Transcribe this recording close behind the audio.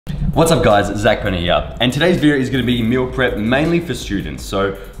What's up guys, Zac Perna here, and today's video is going to be meal prep mainly for students.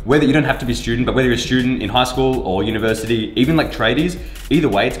 So whether you don't have to be a student, but whether you're a student in high school or university, even like tradies, either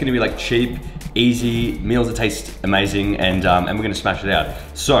way it's going to be like cheap, easy meals that taste amazing, and we're going to smash it out.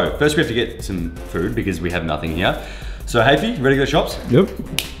 So first we have to get some food because we have nothing here. So Hafiy, you ready to go to shops? Yep.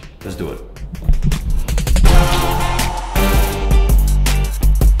 Let's do it.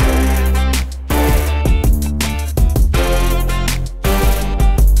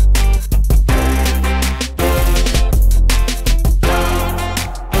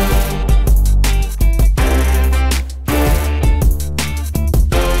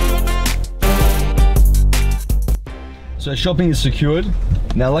 So shopping is secured.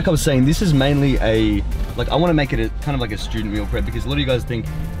 Now, like I was saying, this is mainly I want to make it kind of like a student meal prep because a lot of you guys think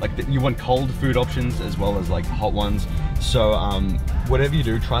like that you want cold food options as well as like hot ones. So whatever you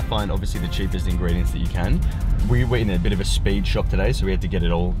do, try find obviously the cheapest ingredients that you can. We were in a bit of a speed shop today, so we had to get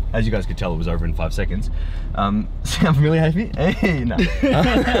it all. As you guys could tell, it was over in 5 seconds. Sound familiar, Hafiy? Hey, no.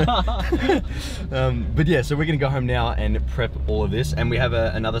 But yeah, so we're gonna go home now and prep all of this, and we have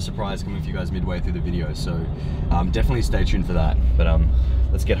another surprise coming for you guys midway through the video. So definitely stay tuned for that. But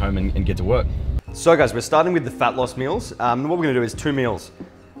let's get home and get to work. So guys, we're starting with the fat loss meals. What we're gonna do is 2 meals.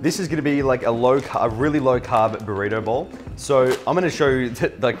 This is gonna be like a really low carb burrito bowl. So I'm gonna show you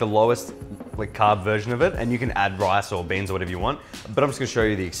like the lowest like carb version of it, and you can add rice or beans or whatever you want, but I'm just gonna show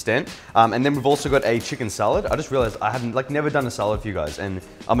you the extent. And then we've also got a chicken salad. I just realized I haven't never done a salad for you guys, and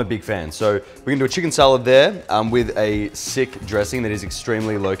I'm a big fan. So we're gonna do a chicken salad there with a sick dressing that is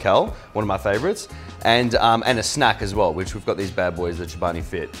extremely low cal, one of my favorites, and a snack as well, which we've got these bad boys that Chobani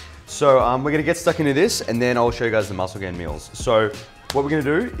fit. So we're gonna get stuck into this, and then I'll show you guys the muscle gain meals. So what we're gonna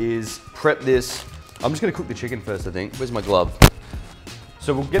do is prep this. I'm just gonna cook the chicken first, I think. Where's my glove?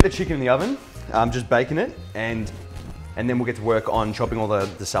 So we'll get the chicken in the oven, just baking it, and then we'll get to work on chopping all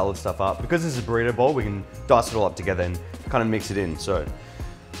the salad stuff up. Because this is a burrito bowl, we can dice it all up together and kind of mix it in. So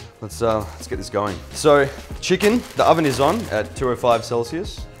let's get this going. So chicken, the oven is on at 205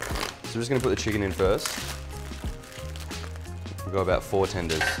 Celsius. So we're just gonna put the chicken in first. We'll go about 4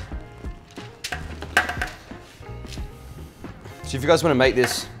 tenders. So if you guys want to make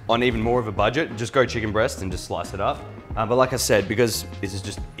this on even more of a budget, just go chicken breast and just slice it up. But like I said, because this is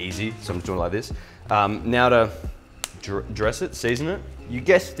just easy, so I'm just doing it like this. Now to dress it, season it. You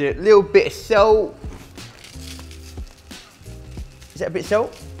guessed it, a little bit of salt. Is that a bit of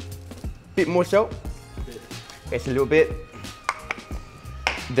salt? Bit more salt? Yes, a little bit.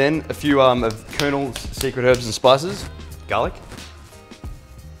 Then a few of Colonel's secret herbs and spices. Garlic.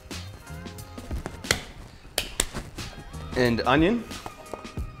 And onion.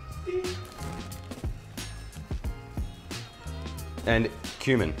 And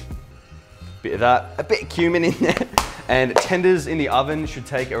cumin. Bit of that, a bit of cumin in there. And tenders in the oven should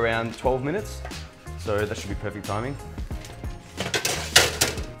take around 12 minutes. So that should be perfect timing.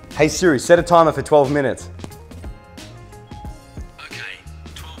 Hey Siri, set a timer for 12 minutes. Okay,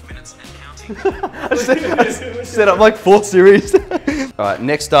 12 minutes and counting. I set up like 4 series. All right,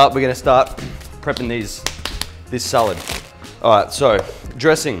 next up, we're gonna start prepping this salad. All right, so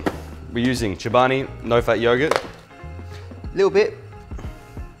dressing. We're using Chobani no-fat yogurt. A little bit.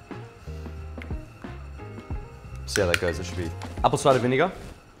 See how that goes. That should be apple cider vinegar.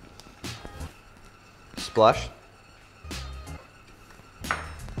 Splash.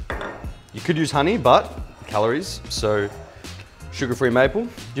 You could use honey, but calories. So sugar-free maple.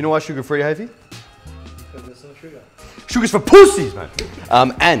 Do you know why sugar-free, Hafiy? Because there's no sugar. Sugar's for pussies, man.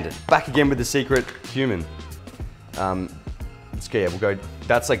 And back again with the secret cumin. Yeah, we'll go.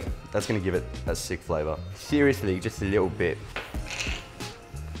 That's gonna give it a sick flavor. Seriously, just a little bit.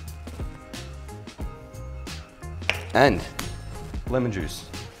 And lemon juice.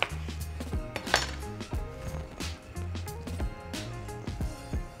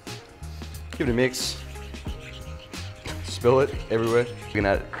 Give it a mix. Spill it everywhere. We're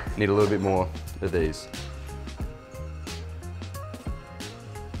gonna need a little bit more of these.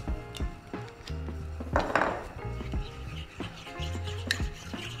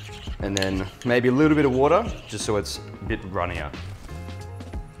 And then maybe a little bit of water, just so it's a bit runnier.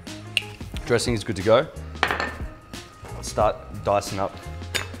 Dressing is good to go. I'll start dicing up.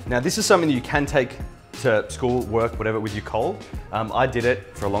 Now this is something that you can take to school, work, whatever, with you cold. I did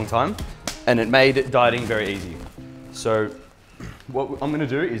it for a long time, and it made dieting very easy. So what I'm gonna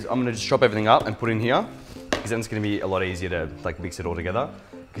do is I'm gonna just chop everything up and put it in here, because then it's gonna be a lot easier to like mix it all together.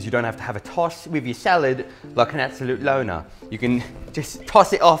 Because you don't have to have a toss with your salad like an absolute loner. You can just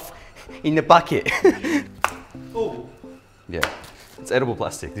toss it off in the bucket. Oh. Yeah, it's edible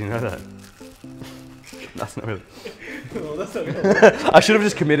plastic, do you know that? That's not really. Well, that's not good. I should have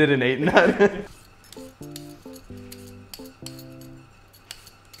just committed and eaten that.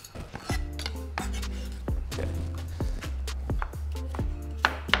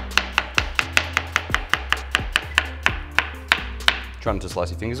 Trying to slice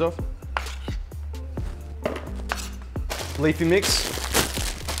your fingers off. Leafy mix.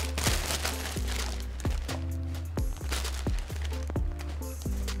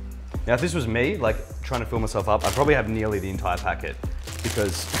 Now, if this was me, like trying to fill myself up, I'd probably have nearly the entire packet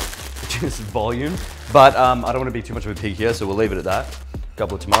because just volume. But I don't want to be too much of a pig here, so we'll leave it at that. A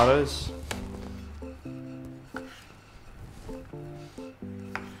couple of tomatoes.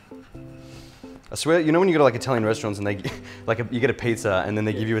 I swear, you know when you go to like Italian restaurants and they, you get a pizza and then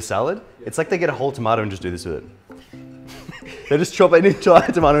they give you a salad? It's like they get a whole tomato and just do this with it. They just chop an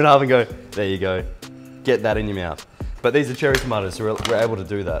entire tomato in half and go, there you go, get that in your mouth. But these are cherry tomatoes, so we're able to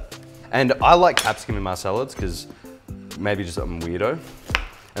do that. And I like capsicum in my salads because maybe just something weirdo.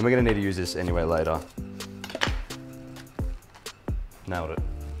 And we're gonna need to use this anyway later. Nailed it.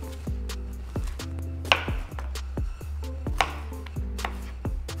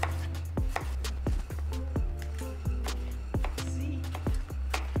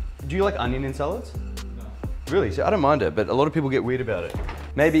 Do you like onion in salads? No. Really? See, I don't mind it, but a lot of people get weird about it.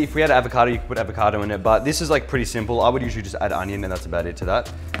 Maybe if we had avocado, you could put avocado in it, but this is like pretty simple. I would usually just add onion and that's about it to that.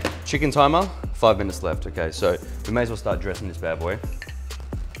 Chicken timer, 5 minutes left. Okay, so we may as well start dressing this bad boy.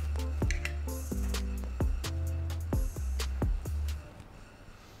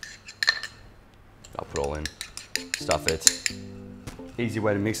 I'll put it all in, stuff it. Easy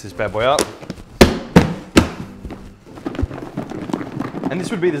way to mix this bad boy up. And this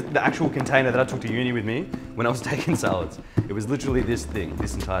would be the actual container that I took to uni with me when I was taking salads. It was literally this thing,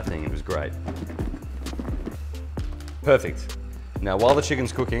 this entire thing. It was great. Perfect. Now, while the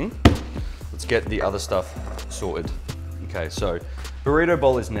chicken's cooking, let's get the other stuff sorted. Okay, so burrito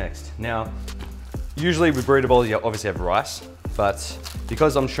bowl is next. Now, usually with burrito bowls, you obviously have rice, but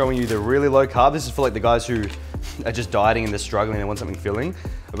because I'm showing you the really low carb, this is for like the guys who are just dieting and they're struggling and they want something filling,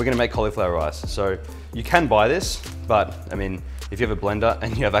 we're gonna make cauliflower rice. So you can buy this, but I mean, if you have a blender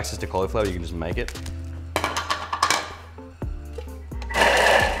and you have access to cauliflower, you can just make it.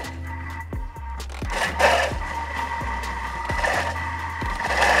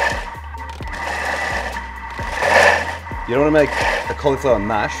 You don't want to make a cauliflower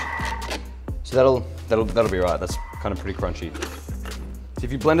mash, so that'll be right. That's kind of pretty crunchy. So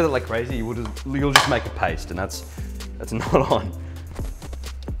if you blended it like crazy, you'll just make a paste, and that's not on.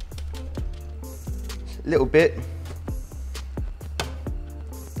 A little bit.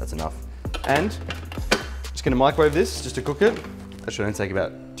 That's enough. And just gonna microwave this just to cook it. That should only take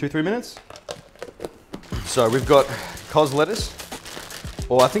about 2-3 minutes. So we've got cos lettuce,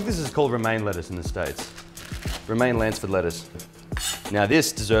 or I think this is called romaine lettuce in the States. Romaine Lansford lettuce. Now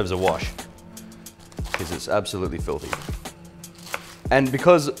this deserves a wash because it's absolutely filthy. And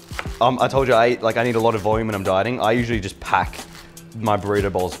because I told you I need a lot of volume when I'm dieting, I usually just pack my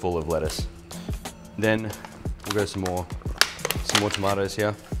burrito bowls full of lettuce. Then we'll go some more tomatoes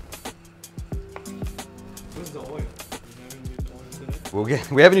here. Where's the oil?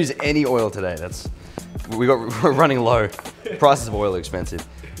 We haven't used any oil today. We're running low. Prices of oil are expensive,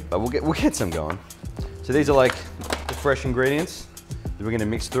 but we'll get some going. So these are like the fresh ingredients that we're gonna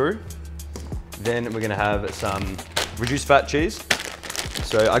mix through. Then we're gonna have some reduced fat cheese.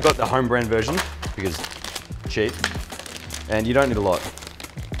 So I got the home brand version because cheap, and you don't need a lot.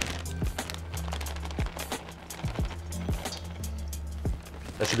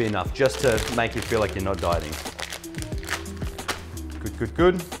 That should be enough just to make you feel like you're not dieting. Good, good,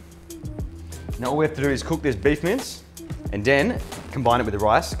 good. Now all we have to do is cook this beef mince and then combine it with the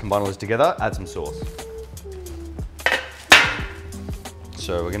rice, combine all this together, add some sauce.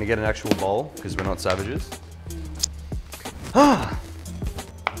 So we're gonna get an actual bowl because we're not savages.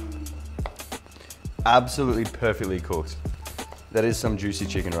 Absolutely perfectly cooked. That is some juicy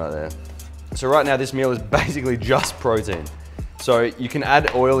chicken right there. So right now this meal is basically just protein. So you can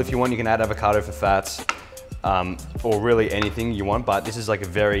add oil if you want, you can add avocado for fats, or really anything you want, but this is like a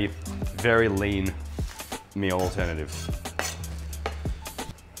very, very lean meal alternative.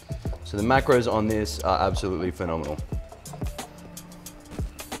 So the macros on this are absolutely phenomenal.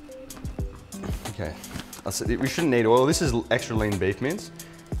 Okay, we shouldn't need oil. This is extra lean beef mince,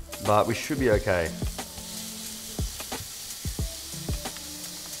 but we should be okay.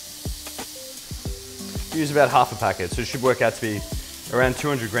 Use about half a packet, so it should work out to be around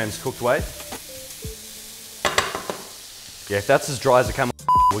 200 grams cooked weight. Yeah, if that's as dry as a camel,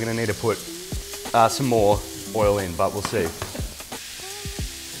 we're gonna need to put some more oil in, but we'll see.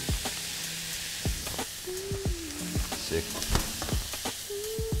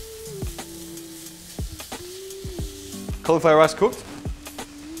 Cauliflower rice cooked.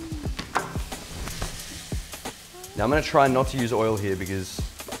 Now I'm gonna try not to use oil here because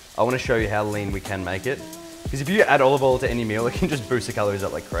I wanna show you how lean we can make it. Because if you add olive oil to any meal, it can just boost the calories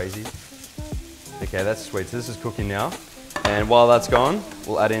up like crazy. Okay, that's sweet. So this is cooking now. And while that's gone,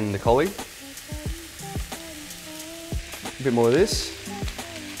 we'll add in the cauli. A bit more of this.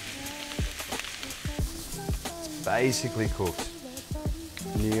 It's basically cooked.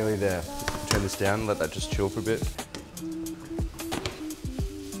 Nearly there. Turn this down, let that just chill for a bit.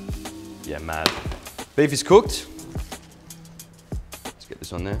 Yeah, mad. Beef is cooked. Let's get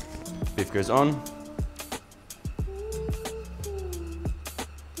this on there. Beef goes on.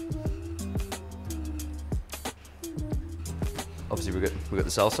 Obviously we've got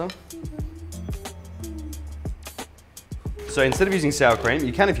the salsa. So instead of using sour cream,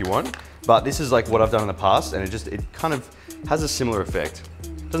 you can if you want, but this is like what I've done in the past, and it kind of has a similar effect.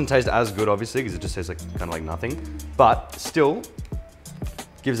 It doesn't taste as good, obviously, because it just tastes like kind of like nothing, but still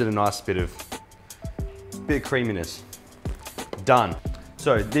gives it a nice bit of creaminess. Done.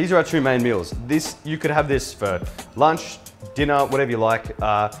 So these are our two main meals. You could have this for lunch, dinner, whatever you like.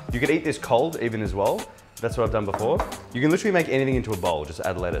 You could eat this cold even as well. That's what I've done before. You can literally make anything into a bowl, just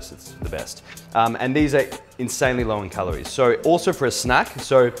add lettuce, it's the best. And these are insanely low in calories. So also for a snack,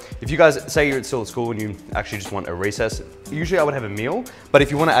 so if you guys, say you're still at school and you actually just want a recess, usually I would have a meal, but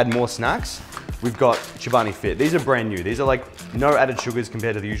if you wanna add more snacks, we've got Chobani Fit. These are brand new. These are like no added sugars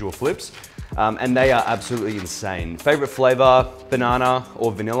compared to the usual flips. And they are absolutely insane. Favorite flavor, banana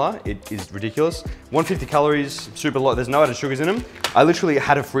or vanilla. It is ridiculous. 150 calories, super low. There's no added sugars in them. I literally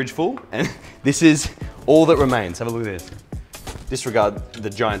had a fridge full and this is all that remains. Have a look at this. Disregard the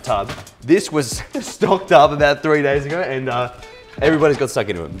giant tub. This was stocked up about 3 days ago and everybody's got stuck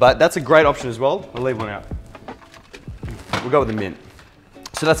into it. But that's a great option as well. I'll leave one out. We'll go with the mint.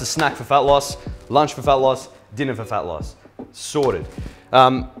 So that's a snack for fat loss, lunch for fat loss, dinner for fat loss. Sorted.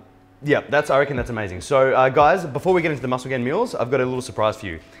 Yeah, I reckon that's amazing. So guys, before we get into the muscle gain meals, I've got a little surprise for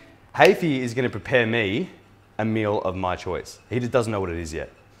you. Hafiy is gonna prepare me a meal of my choice. He just doesn't know what it is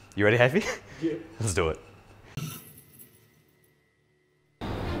yet. You ready, Hafiy? Yeah. Let's do it.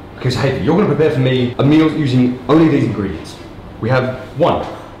 Okay, so Hafiy, you're gonna prepare for me a meal using only these ingredients. We have one,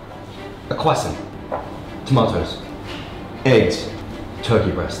 a croissant, tomatoes, eggs,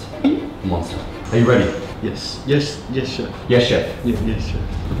 turkey breast, monster. Are you ready? Yes. Yes, chef. Yes, chef. Yes, chef.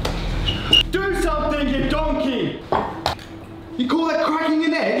 Do something, you donkey! You call that cracking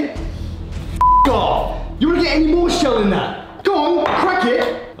an egg? F off! You wanna get any more shell in that? Go on, crack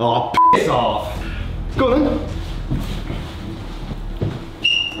it! Oh, piss off! Go on then.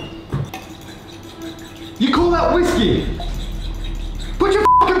 You call that whiskey? Put your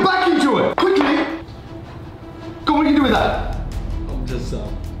f***ing back into it! Quickly! Go on, what are you do with that? I'm just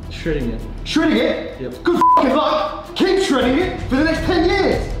shredding it. Shredding it? Yep. Good f***ing luck! Keep shredding it for the next 10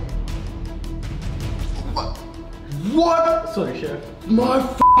 years! What? Sorry, chef. My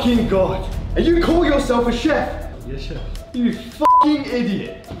fucking god! And you call yourself a chef? Yes, chef. You fucking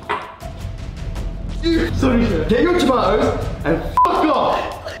idiot! Sorry, chef. Get your tomatoes and fuck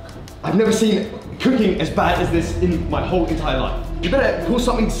off! I've never seen cooking as bad as this in my whole entire life. You better pull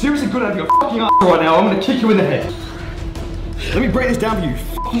something seriously good out of your fucking ass right now. I'm gonna kick you in the head. Let me break this down for you,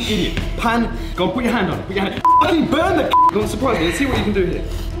 fucking idiot. Pan, go on, put your hand on it. Put your hand. Fucking burn the. Go on, surprise me. Let's see what you can do here.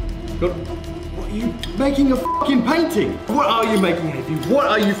 Go on. What are you making a fucking painting? What are you making, Hafiy? What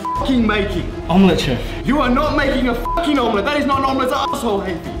are you fucking making? Omelette, chef. You are not making a fucking omelette. That is not an omelette, asshole,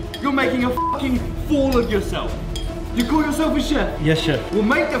 Hafiy. You're making a fucking fool of yourself. You call yourself a chef? Yes, chef. Well,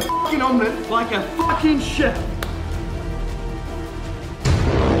 make the fucking omelette like a fucking chef.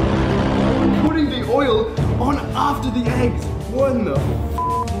 Putting the oil on after the eggs. What in the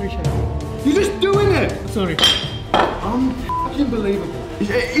f? Sorry, chef. You're just doing it. Sorry. Unbelievable. Is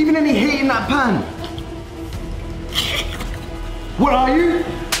there even any heat in that pan? What are you?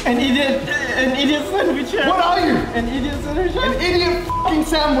 An idiot sandwich, chef. What are you? An idiot sandwich, chef. An idiot fucking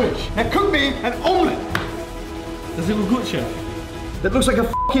sandwich. Now cook me an omelette. Does it look good, chef? That looks like a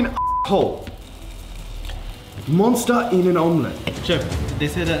fucking hole. Monster in an omelette. Chef, they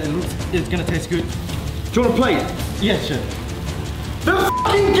say that it's gonna taste good. Do you want a plate? Yes, chef. Then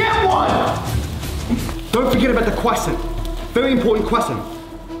fucking get one! Don't forget about the croissant. Very important croissant.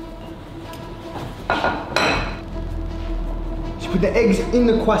 So put the eggs in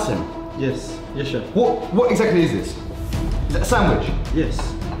the croissant. Yes, chef. What exactly is this? Is that a sandwich? Yes.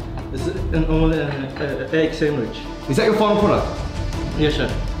 It's an omelette and an egg sandwich. Is that your final product? Yes,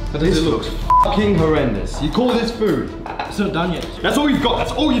 chef. How does This it look? looks fucking horrendous. You call this food? It's not done yet. That's all you've got.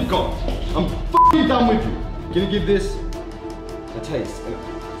 That's all you've got. I'm fucking done with you. Gonna give this a taste.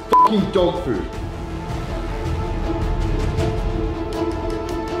 Fucking dog food.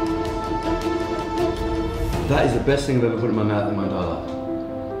 That is the best thing I've ever put in my mouth in my entire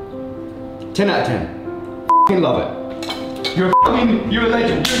life. 10 out of 10. F***ing love it. You're a legend. You're a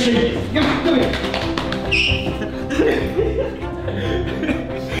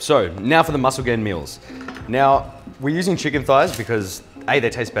genius. So, now for the muscle gain meals. Now, we're using chicken thighs because A, they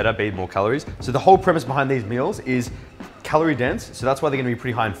taste better, B, more calories. So the whole premise behind these meals is calorie dense, so that's why they're gonna be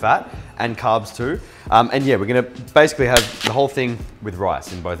pretty high in fat and carbs too. And yeah, we're gonna basically have the whole thing with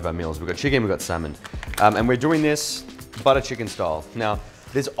rice in both of our meals. We've got chicken, we've got salmon. And we're doing this butter chicken style. Now,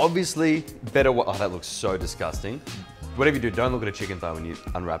 there's obviously better, oh, that looks so disgusting. Whatever you do, don't look at a chicken thigh when you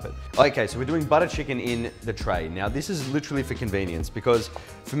unwrap it. Okay, so we're doing butter chicken in the tray. Now, this is literally for convenience because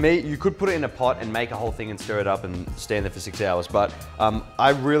for me, you could put it in a pot and make a whole thing and stir it up and stand there for 6 hours. But when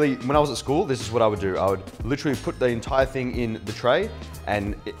I was at school, this is what I would do. I would literally put the entire thing in the tray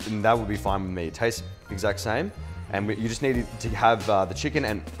and that would be fine with me. It tastes exact same. And you just need to have the chicken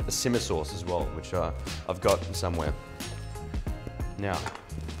and a simmer sauce as well, which I've got somewhere. Now,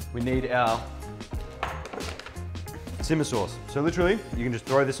 we need our simmer sauce. So literally, you can just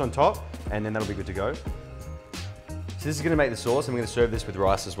throw this on top and then that'll be good to go. So this is gonna make the sauce and we're gonna serve this with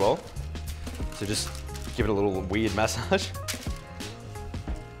rice as well. So just give it a little weird massage.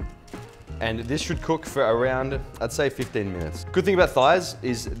 And this should cook for around, I'd say 15 minutes. Good thing about thighs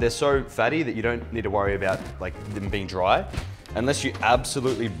is they're so fatty that you don't need to worry about like them being dry. Unless you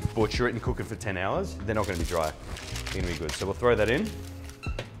absolutely butcher it and cook it for 10 hours, they're not gonna be dry. They're gonna be good. So we'll throw that in.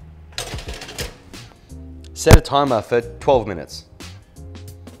 Set a timer for 12 minutes.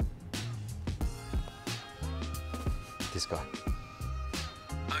 This guy.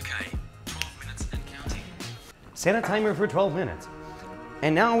 Okay, 12 minutes and counting. Set a timer for 12 minutes.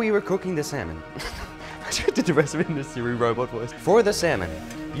 And now we were cooking the salmon. I did the rest of it in the Siri robot voice. For the salmon,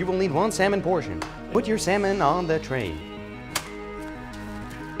 you will need 1 salmon portion. Put your salmon on the tray.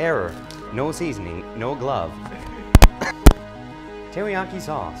 Error, no seasoning, no glove. Teriyaki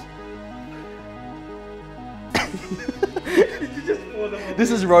sauce. This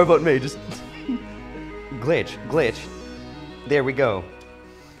is robot me, just glitch. There we go.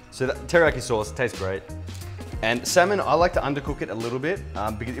 So that teriyaki sauce tastes great. And salmon, I like to undercook it a little bit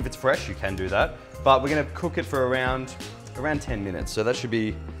because if it's fresh, you can do that. But we're gonna cook it for around 10 minutes. So that should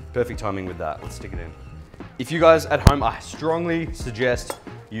be perfect timing with that. Let's stick it in. If you guys at home, I strongly suggest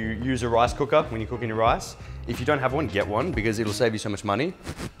you use a rice cooker when you're cooking your rice. If you don't have one, get one because it'll save you so much money,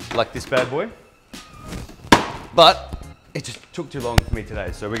 like this bad boy. But it just took too long for me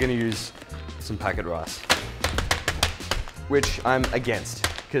today, so we're gonna use some packet rice, which I'm against,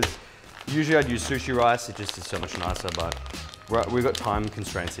 because usually I'd use sushi rice, it just is so much nicer, but we've got time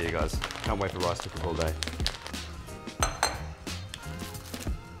constraints here, guys. Can't wait for rice to cook all day.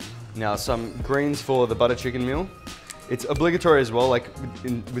 Now, some greens for the butter chicken meal. It's obligatory as well, like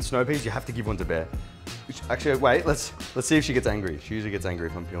with snow peas, you have to give one to Bear. Which, actually, wait, let's see if she gets angry. She usually gets angry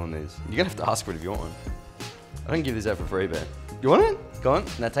if I'm peeling these. You're gonna have to ask for it if you want one. I don't give this out for free, Bear. You want it? Go on,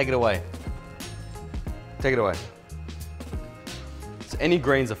 now take it away. Take it away. So any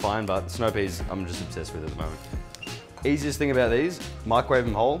greens are fine, but snow peas, I'm just obsessed with at the moment. Easiest thing about these, microwave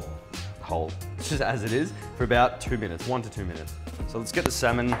them whole, just as it is, for about 2 minutes, 1 to 2 minutes. So let's get the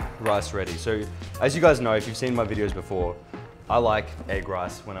salmon rice ready. So as you guys know, if you've seen my videos before, I like egg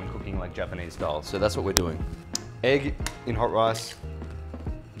rice when I'm cooking like Japanese style. So that's what we're doing. Egg in hot rice.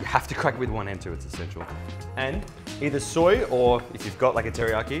 You have to crack it with one hand too, it's essential. And either soy or if you've got like a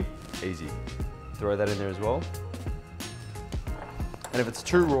teriyaki, easy. Throw that in there as well. And if it's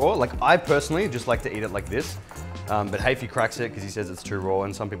too raw, like I personally just like to eat it like this, but Hafiy cracks it because he says it's too raw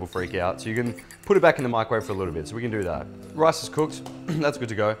and some people freak out. So you can put it back in the microwave for a little bit, so we can do that. Rice is cooked, that's good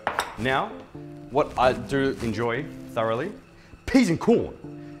to go. Now, what I do enjoy thoroughly, peas and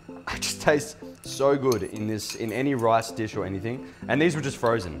corn. It just tastes so good in any rice dish or anything. And these were just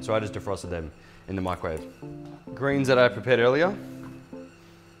frozen, so I just defrosted them in the microwave. Greens that I prepared earlier,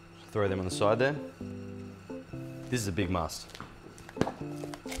 throw them on the side there. This is a big must.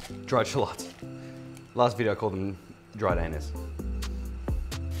 Dried shallots. Last video I called them dried anise.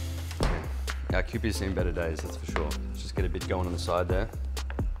 Our Cupid's seen better days, that's for sure. Let's just get a bit going on the side there.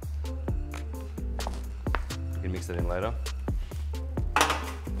 You can mix that in later.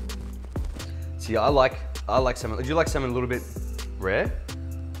 See, I like salmon. Do you like salmon a little bit rare?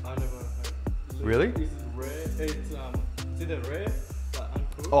 I never had. Really? It's rare. It's either rare or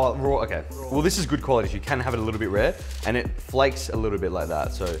uncooked. Oh, raw, okay. Raw. Well, this is good quality. So you can have it a little bit rare and it flakes a little bit like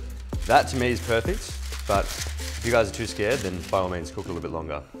that. So that to me is perfect. But if you guys are too scared, then by all means, cook a little bit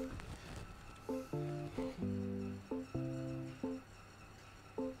longer.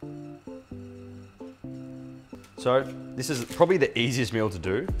 So this is probably the easiest meal to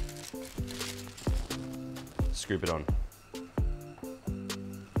do. scoop it on.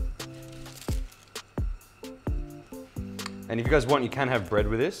 And if you guys want, you can have bread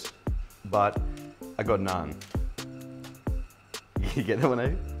with this, but I got naan. You get that one,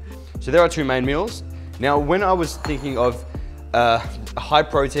 eh? So there are 2 main meals. Now, when I was thinking of a high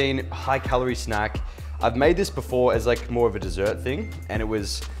protein, high calorie snack, I've made this before as like more of a dessert thing, and it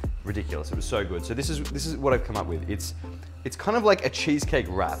was ridiculous. It was so good. So this is what I've come up with. It's kind of like a cheesecake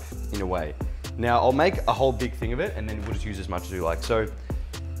wrap in a way. Now, I'll make a whole big thing of it, and then we'll just use as much as you like. So,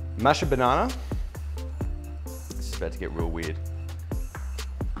 mash a banana. This is about to get real weird.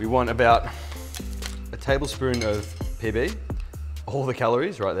 We want about a tablespoon of PB. All the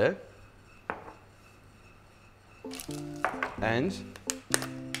calories right there. And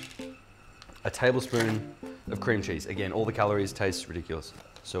a tablespoon of cream cheese. Again, all the calories, tastes ridiculous.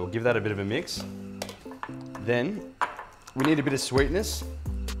 So we'll give that a bit of a mix. Then we need a bit of sweetness.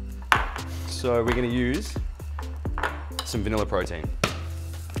 So we're gonna use some vanilla protein.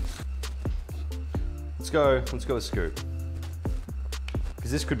 Let's go a scoop.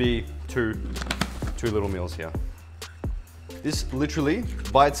 Because this could be two little meals here. This literally,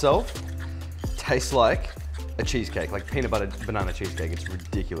 by itself, tastes like a cheesecake, like peanut butter banana cheesecake. It's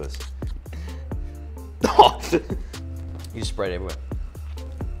ridiculous. You sprayed everywhere.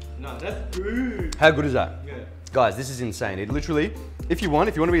 No, that's good. How good is that? Good. Guys, this is insane. It literally, if you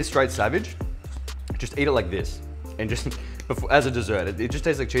want to be a straight savage, just eat it like this. And just, as a dessert, it just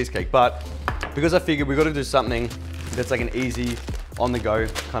tastes like cheesecake. But because I figured we got to do something that's like an easy, on-the-go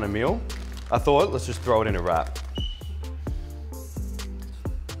kind of meal, I thought, let's just throw it in a wrap.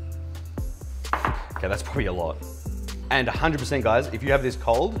 Okay, that's probably a lot. And 100% guys, if you have this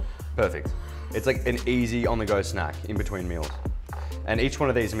cold, perfect. It's like an easy on-the-go snack in between meals. And each one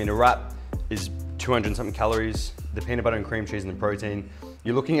of these, I mean, a wrap is 200 and something calories, the peanut butter and cream cheese and the protein.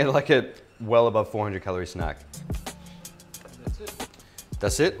 You're looking at like a well above 400 calorie snack. That's it.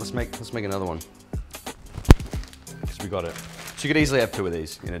 That's it, let's make another one. Because we got it. So you could easily have 2 of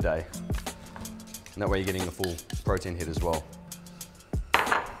these in a day. And that way you're getting a full protein hit as well.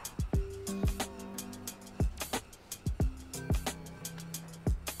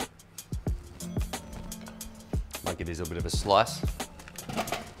 Might give these a bit of a slice.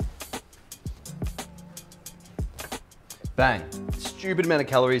 Bang, stupid amount of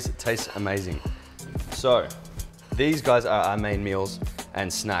calories, it tastes amazing. So, these guys are our main meals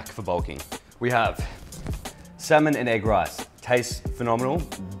and snack for bulking. We have salmon and egg rice, tastes phenomenal.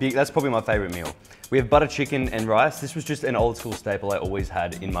 Big, that's probably my favorite meal. We have butter chicken and rice. This was just an old school staple I always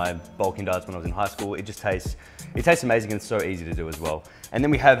had in my bulking diets when I was in high school. It tastes amazing and it's so easy to do as well. And then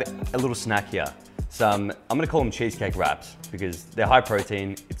we have a little snack here. Some, I'm gonna call them cheesecake wraps because they're high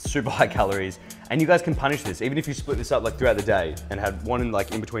protein, it's super high calories, and you guys can punish this. Even if you split this up like throughout the day and had one in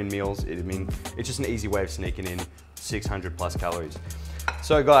like in between meals, I mean, it's just an easy way of sneaking in 600 plus calories.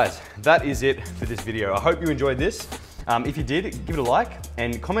 So guys, that is it for this video. I hope you enjoyed this. If you did, give it a like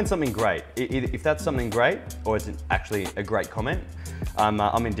and comment something great. If that's something great or it's actually a great comment,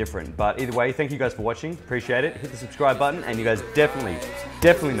 I'm indifferent. But either way, thank you guys for watching. Appreciate it. Hit the subscribe button and you guys definitely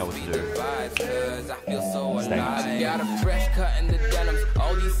know what to do. Stay. Got a fresh cut in the denims,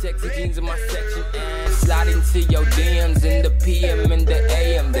 all these sexy jeans in my section, and slide into your DMs in the PM and the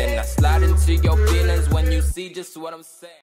AM. Then I slide into your feelings when you see just what I'm saying.